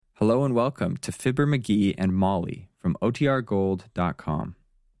Hello and welcome to Fibber McGee and Molly from OTRGold.com.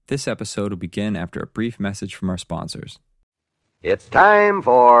 This episode will begin after a brief message from our sponsors. It's time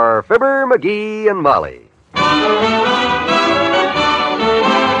for Fibber McGee and Molly.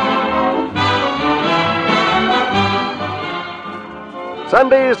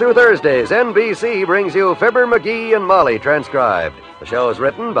 Sundays through Thursdays, NBC brings you Fibber McGee and Molly transcribed. The show is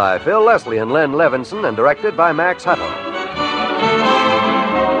written by Phil Leslie and Len Levinson and directed by Max Hutto.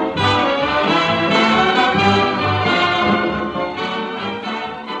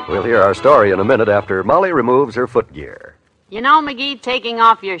 We'll hear our story in a minute after Molly removes her footgear. You know, McGee, taking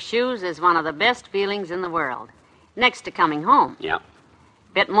off your shoes is one of the best feelings in the world. Next to coming home. Yeah.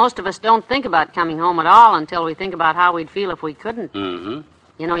 Bet most of us don't think about coming home at all until we think about how we'd feel if we couldn't. Mm-hmm.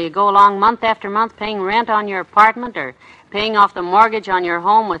 You know, you go along month after month paying rent on your apartment or paying off the mortgage on your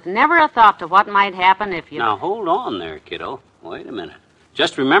home with never a thought to what might happen if you... Now, hold on there, kiddo. Wait a minute.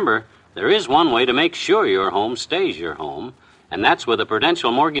 Just remember, there is one way to make sure your home stays your home, and that's with a Prudential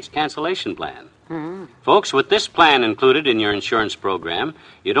Mortgage Cancellation Plan. Mm-hmm. Folks, with this plan included in your insurance program,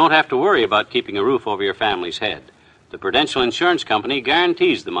 you don't have to worry about keeping a roof over your family's head. The Prudential Insurance Company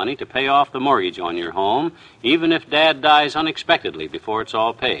guarantees the money to pay off the mortgage on your home, even if Dad dies unexpectedly before it's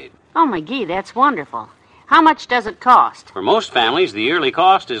all paid. Oh, McGee, that's wonderful. How much does it cost? For most families, the yearly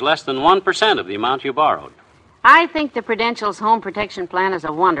cost is less than 1% of the amount you borrowed. I think the Prudential's Home Protection Plan is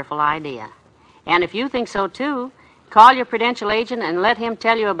a wonderful idea. And if you think so, too, call your Prudential agent and let him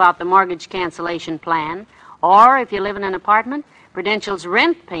tell you about the mortgage cancellation plan. Or, if you live in an apartment, Prudential's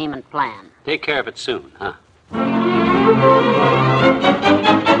rent payment plan. Take care of it soon, huh?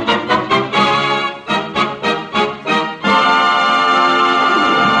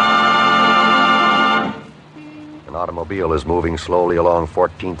 An automobile is moving slowly along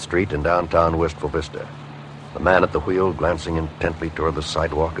 14th Street in downtown Wistful Vista. The man at the wheel glancing intently toward the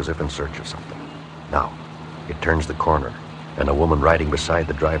sidewalk as if in search of something. Now, it turns the corner, and a woman riding beside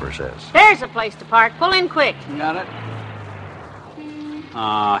the driver says, There's a place to park. Pull in quick. Got it?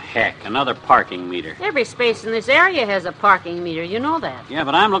 Oh, heck, another parking meter. Every space in this area has a parking meter. You know that. Yeah,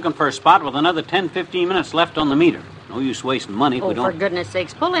 but I'm looking for a spot with another 10-15 minutes left on the meter. No use wasting money if we don't... For goodness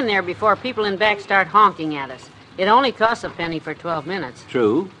sakes, pull in there before people in back start honking at us. It only costs a penny for 12 minutes.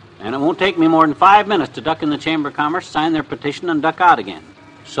 True, and it won't take me more than 5 minutes to duck in the Chamber of Commerce, sign their petition, and duck out again.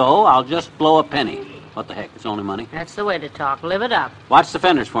 So I'll just blow a penny. What the heck, it's only money. That's the way to talk. Live it up. Watch the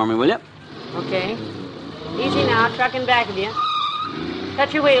fenders for me, will you? Okay. Easy now, truck in back of you.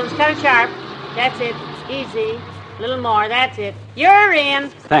 Cut your wheels, cut it sharp. That's it. Easy. A little more, that's it. You're in.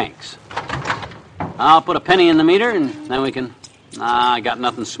 Thanks. I'll put a penny in the meter, and then we can... I got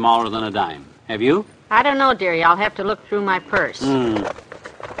nothing smaller than a dime. Have you? I don't know, dearie. I'll have to look through my purse.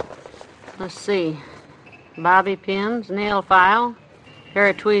 Let's see. Bobby pins, nail file, pair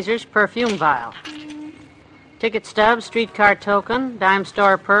of tweezers, perfume vial. Ticket stub, streetcar token, dime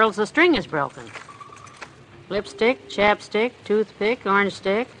store pearls, the string is broken. Lipstick, chapstick, toothpick, orange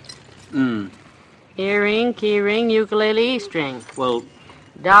stick. Earring, key ring, ukulele, E-string. Well...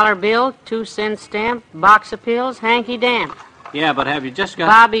 Dollar bill, 2-cent stamp, box of pills, hanky-damp. Yeah, but have you just got...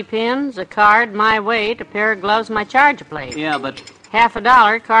 Bobby pins, a card, my weight, a pair of gloves, my charger plate. Yeah, but...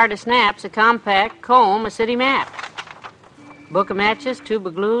 $50, card of snaps, a compact, comb, a city map. Book of matches, tube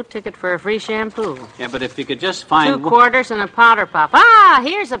of glue, ticket for a free shampoo. Yeah, but if you could just find... 2 quarters and a powder puff. Ah,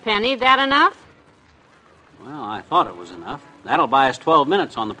 here's a penny. That enough? Well, I thought it was enough. That'll buy us 12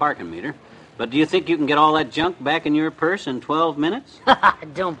 minutes on the parking meter. But do you think you can get all that junk back in your purse in 12 minutes?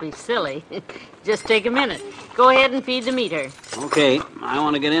 Don't be silly. Just take a minute. Go ahead and feed the meter. Okay, I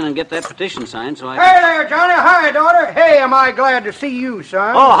want to get in and get that petition signed so I Hey there, Johnny. Hi, daughter. Hey, am I glad to see you,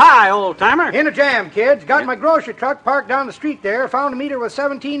 son. Oh, hi, old-timer. In a jam, kids. Got my grocery truck parked down the street there. Found a meter with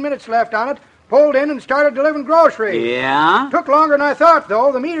 17 minutes left on it. Pulled in and started delivering groceries. Yeah? Took longer than I thought,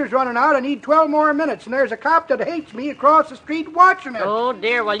 though. The meter's running out. I need 12 more minutes, and there's a cop that hates me across the street watching it. Oh,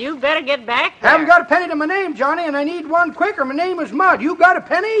 dear. Well, you better get back there. Haven't got a penny to my name, Johnny, and I need one quicker. My name is Mud. You got a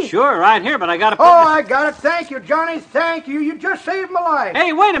penny? Sure, right here, but I got a... Oh, I got it. Thank you, Johnny. Thank you. You just saved my life.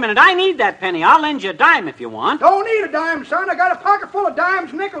 Hey, wait a minute. I need that penny. I'll lend you a dime if you want. Don't need a dime, son. I got a pocket full of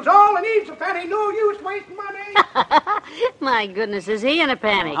dimes, nickels. All I need's a penny. No use wasting money. My goodness, is he in a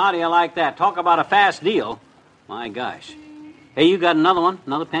panic? How do you like that? Talk about a fast deal. My gosh. Hey, you got another one?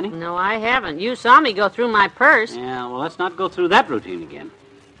 Another penny? No, I haven't. You saw me go through my purse. Yeah, well, let's not go through that routine again.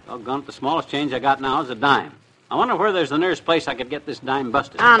 Doggone it, the smallest change I got now is a dime. I wonder where there's the nearest place I could get this dime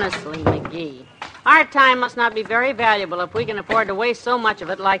busted. Honestly, McGee, our time must not be very valuable if we can afford to waste so much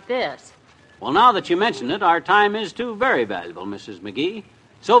of it like this. Well, now that you mention it, our time is too very valuable, Mrs. McGee.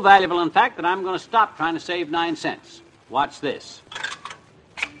 So valuable, in fact, that I'm going to stop trying to save 9 cents. Watch this.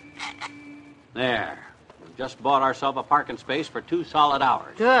 There. We've just bought ourselves a parking space for 2 solid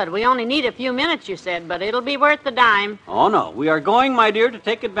hours. Good. We only need a few minutes, you said, but it'll be worth the dime. Oh, no. We are going, my dear, to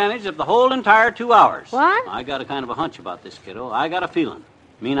take advantage of the whole entire 2 hours. What? I got a kind of a hunch about this, kiddo. I got a feeling.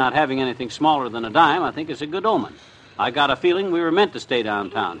 Me not having anything smaller than a dime, I think is a good omen. I got a feeling we were meant to stay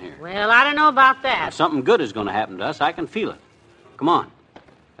downtown here. Well, I don't know about that. If something good is going to happen to us, I can feel it. Come on.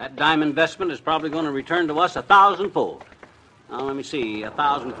 That dime investment is probably going to return to us 1,000-fold. Now, let me see.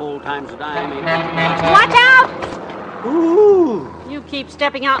 1,000-fold times a dime. Watch out! Ooh! You keep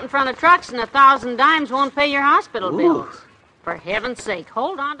stepping out in front of trucks, and 1,000 dimes won't pay your hospital bills. For heaven's sake,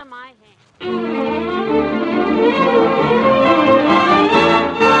 hold on to my hand.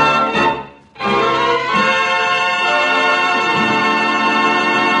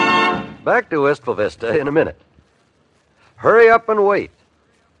 Back to Wistful Vista in a minute. Hurry up and wait.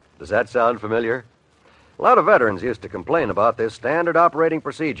 Does that sound familiar? A lot of veterans used to complain about this standard operating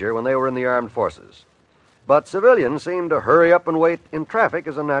procedure when they were in the armed forces. But civilians seem to hurry up and wait in traffic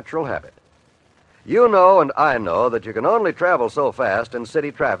as a natural habit. You know and I know that you can only travel so fast in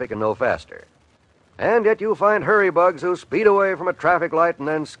city traffic and no faster. And yet you find hurry bugs who speed away from a traffic light and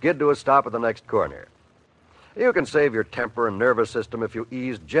then skid to a stop at the next corner. You can save your temper and nervous system if you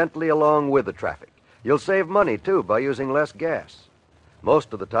ease gently along with the traffic. You'll save money, too, by using less gas.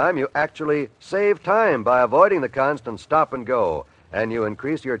 Most of the time, you actually save time by avoiding the constant stop and go, and you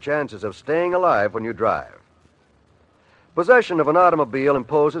increase your chances of staying alive when you drive. Possession of an automobile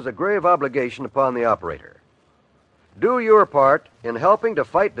imposes a grave obligation upon the operator. Do your part in helping to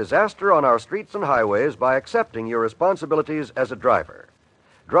fight disaster on our streets and highways by accepting your responsibilities as a driver.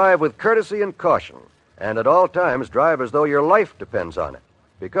 Drive with courtesy and caution, and at all times drive as though your life depends on it,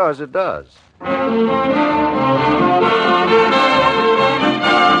 because it does.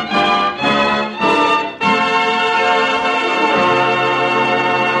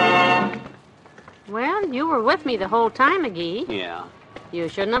 Well, you were with me the whole time, McGee. Yeah. You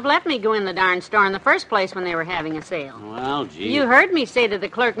shouldn't have let me go in the darn store in the first place when they were having a sale. Well, gee. You heard me say to the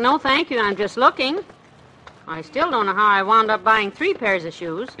clerk, no, thank you, I'm just looking. I still don't know how I wound up buying 3 pairs of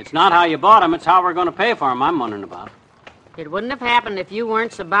shoes. It's not how you bought them, it's how we're going to pay for them I'm wondering about. It wouldn't have happened if you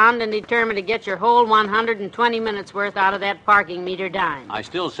weren't so bound and determined to get your whole 120 minutes worth out of that parking meter dime. I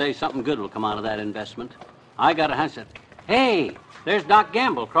still say something good will come out of that investment. I got a hunch that... Hey, there's Doc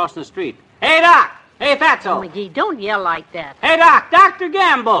Gamble crossing the street. Hey, Doc! Hey, Fatso! Oh, McGee, don't yell like that. Hey, Doc! Dr.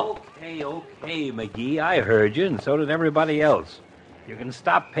 Gamble! Okay, McGee. I heard you, and so did everybody else. You can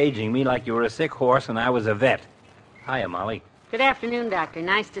stop paging me like you were a sick horse and I was a vet. Hiya, Molly. Good afternoon, Doctor.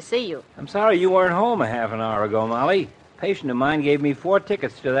 Nice to see you. I'm sorry you weren't home a half an hour ago, Molly. A patient of mine gave me 4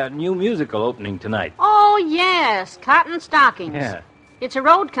 tickets to that new musical opening tonight. Oh, yes, Cotton Stockings. Yeah. It's a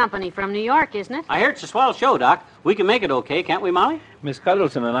road company from New York, isn't it? I hear it's a swell show, Doc. We can make it okay, can't we, Molly? Miss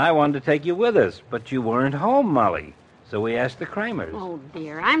Cuddleson and I wanted to take you with us, but you weren't home, Molly. So we asked the Kramers. Oh,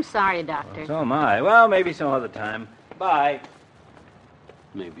 dear. I'm sorry, Doctor. So am I. Well, maybe some other time. Bye.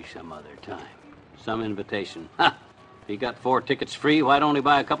 Maybe some other time. Some invitation. Ha! If he got 4 tickets free, why don't he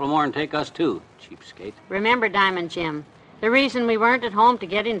buy a couple more and take us, too? Cheapskate. Remember, Diamond Jim, the reason we weren't at home to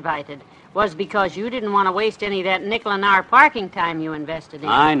get invited was because you didn't want to waste any of that nickel-an-hour parking time you invested in.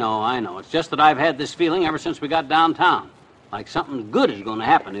 I know. It's just that I've had this feeling ever since we got downtown. Like something good is going to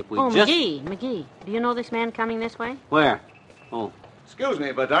happen if we just... McGee, do you know this man coming this way? Where? Oh. Excuse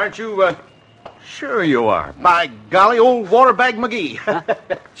me, but aren't you, Sure you are. By golly, old Waterbag McGee.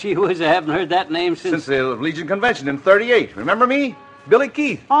 Gee whiz, I haven't heard that name Since the Legion Convention in '38. Remember me? Billy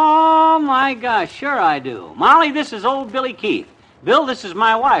Keith. Oh, my gosh, sure I do. Molly, this is old Billy Keith. Bill, this is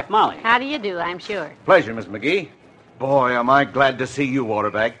my wife, Molly. How do you do, I'm sure. Pleasure, Miss McGee. Boy, am I glad to see you,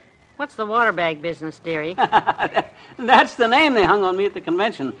 Waterbag. What's the water bag business, dearie? That's the name they hung on me at the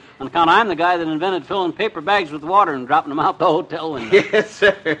convention, on account I'm the guy that invented filling paper bags with water and dropping them out the hotel window. Yes,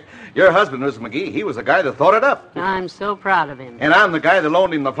 sir. Your husband, Miss McGee, he was the guy that thought it up. I'm so proud of him. And I'm the guy that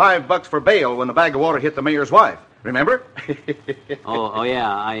loaned him the $5 for bail when the bag of water hit the mayor's wife. Remember? Oh,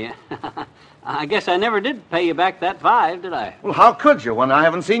 yeah. I guess I never did pay you back that $5, did I? Well, how could you when I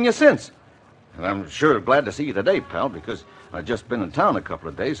haven't seen you since? And I'm sure glad to see you today, pal, because I've just been in town a couple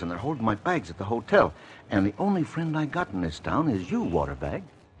of days, and they're holding my bags at the hotel. And the only friend I got in this town is you, Waterbag.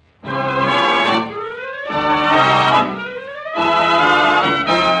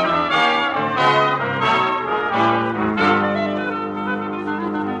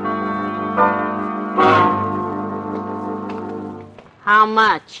 How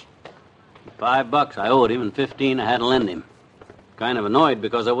much? $5 I owed him, and 15 I had to lend him. Kind of annoyed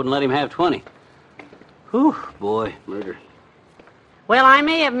because I wouldn't let him have 20. Whew, boy, murder. Well, I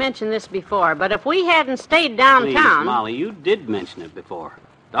may have mentioned this before, but if we hadn't stayed downtown... Please, Molly, you did mention it before.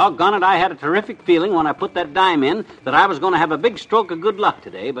 Doggone it, I had a terrific feeling when I put that dime in that I was going to have a big stroke of good luck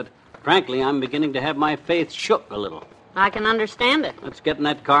today, but frankly, I'm beginning to have my faith shook a little. I can understand it. Let's get in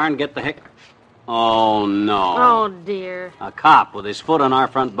that car and get the heck... Oh, no. Oh, dear. A cop with his foot on our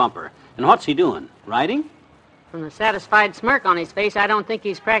front bumper. And what's he doing? Riding? From the satisfied smirk on his face, I don't think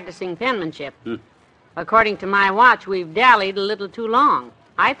he's practicing penmanship. According to my watch, we've dallied a little too long.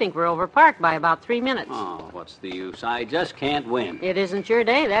 I think we're overparked by about 3 minutes. Oh, what's the use? I just can't win. It isn't your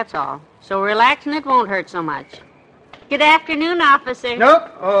day, that's all. So relax and it won't hurt so much. Good afternoon, officer.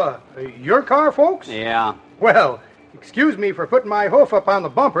 Nope. Your car, folks? Yeah. Well, excuse me for putting my hoof up on the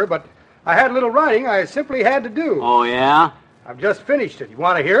bumper, but I had a little writing I simply had to do. Oh, yeah? I've just finished it. You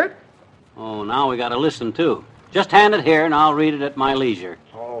want to hear it? Oh, now we got to listen, too. Just hand it here and I'll read it at my leisure.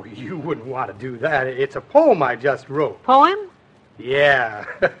 Oh, you wouldn't want to do that. It's a poem I just wrote. Poem? Yeah.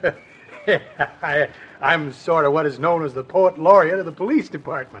 I'm sort of what is known as the poet laureate of the police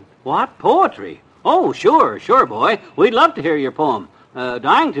department. What? Poetry? Oh, sure, boy. We'd love to hear your poem.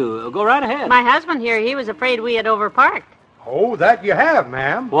 Dying to. Go right ahead. My husband here, he was afraid we had overparked. Oh, that you have,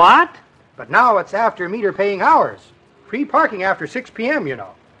 ma'am. What? But now it's after meter paying hours. Free parking after 6 p.m., you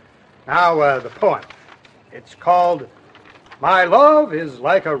know. Now, the poem. It's called My Love is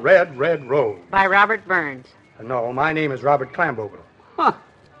Like a Red, Red Rose. By Robert Burns. No, my name is Robert Clambogle. Huh.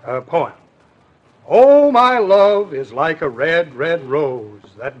 Poem. Oh, my love is like a red, red rose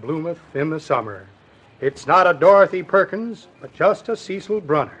that bloometh in the summer. It's not a Dorothy Perkins, but just a Cecil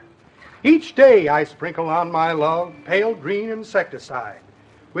Brunner. Each day I sprinkle on my love pale green insecticide.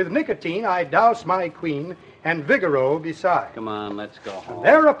 With nicotine I douse my queen and Vigoro beside. Come on, let's go home. And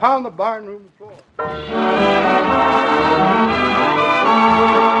there upon the barnroom floor.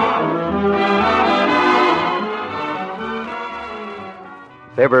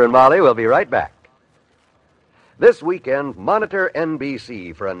 Fibber and Molly will be right back. This weekend, monitor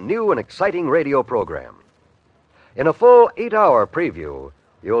NBC for a new and exciting radio program. In a full 8-hour preview,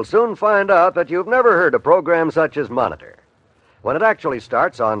 you'll soon find out that you've never heard a program such as Monitor. When it actually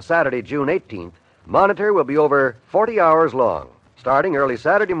starts on Saturday, June 18th, Monitor will be over 40 hours long, starting early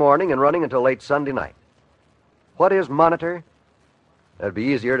Saturday morning and running until late Sunday night. What is Monitor? It'd be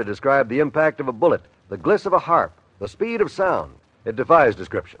easier to describe the impact of a bullet, the gliss of a harp, the speed of sound. It defies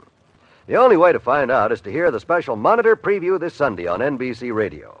description. The only way to find out is to hear the special Monitor preview this Sunday on NBC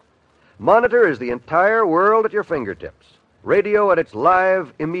Radio. Monitor is the entire world at your fingertips. Radio at its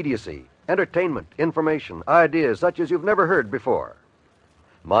live immediacy. Entertainment, information, ideas such as you've never heard before.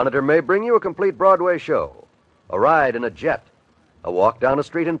 Monitor may bring you a complete Broadway show, a ride in a jet, a walk down a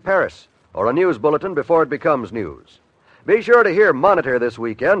street in Paris, or a news bulletin before it becomes news. Be sure to hear Monitor this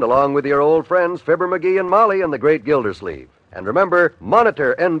weekend along with your old friends Fibber McGee and Molly and the Great Gildersleeve. And remember,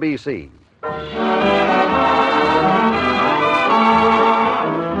 Monitor NBC.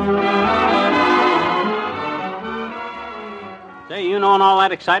 Say, you know, in all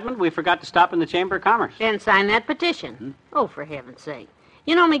that excitement, we forgot to stop in the Chamber of Commerce. And sign that petition. Oh, for heaven's sake.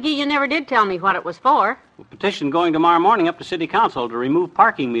 You know, McGee, you never did tell me what it was for. A petition going tomorrow morning up to City Council to remove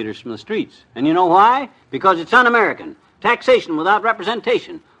parking meters from the streets. And you know why? Because it's un-American. Taxation without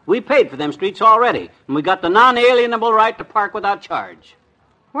representation. We paid for them streets already, and we got the non-alienable right to park without charge.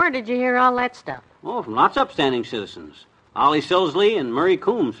 Where did you hear all that stuff? Oh, from lots of upstanding citizens. Ollie Silsley and Murray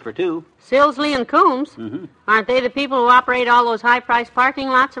Coombs for two. Silsley and Coombs? Mm-hmm. Aren't they the people who operate all those high-priced parking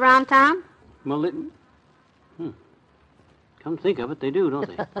lots around town? Well, come think of it, they do, don't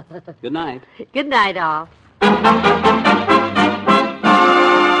they? Good night. Good night, all.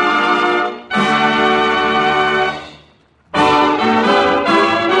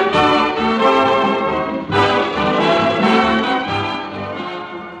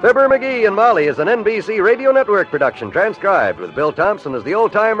 Fibber McGee and Molly is an NBC Radio Network production, transcribed with Bill Thompson as the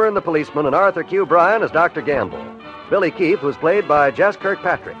old-timer and the policeman and Arthur Q. Bryan as Dr. Gamble. Billy Keith was played by Jess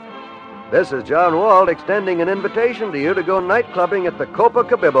Kirkpatrick. This is John Wald extending an invitation to you to go night clubbing at the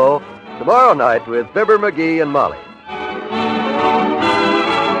Copacabibbo tomorrow night with Fibber McGee and Molly.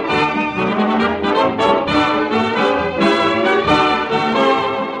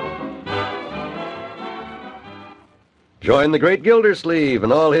 Join the Great Gildersleeve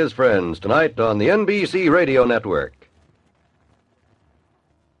and all his friends tonight on the NBC Radio Network.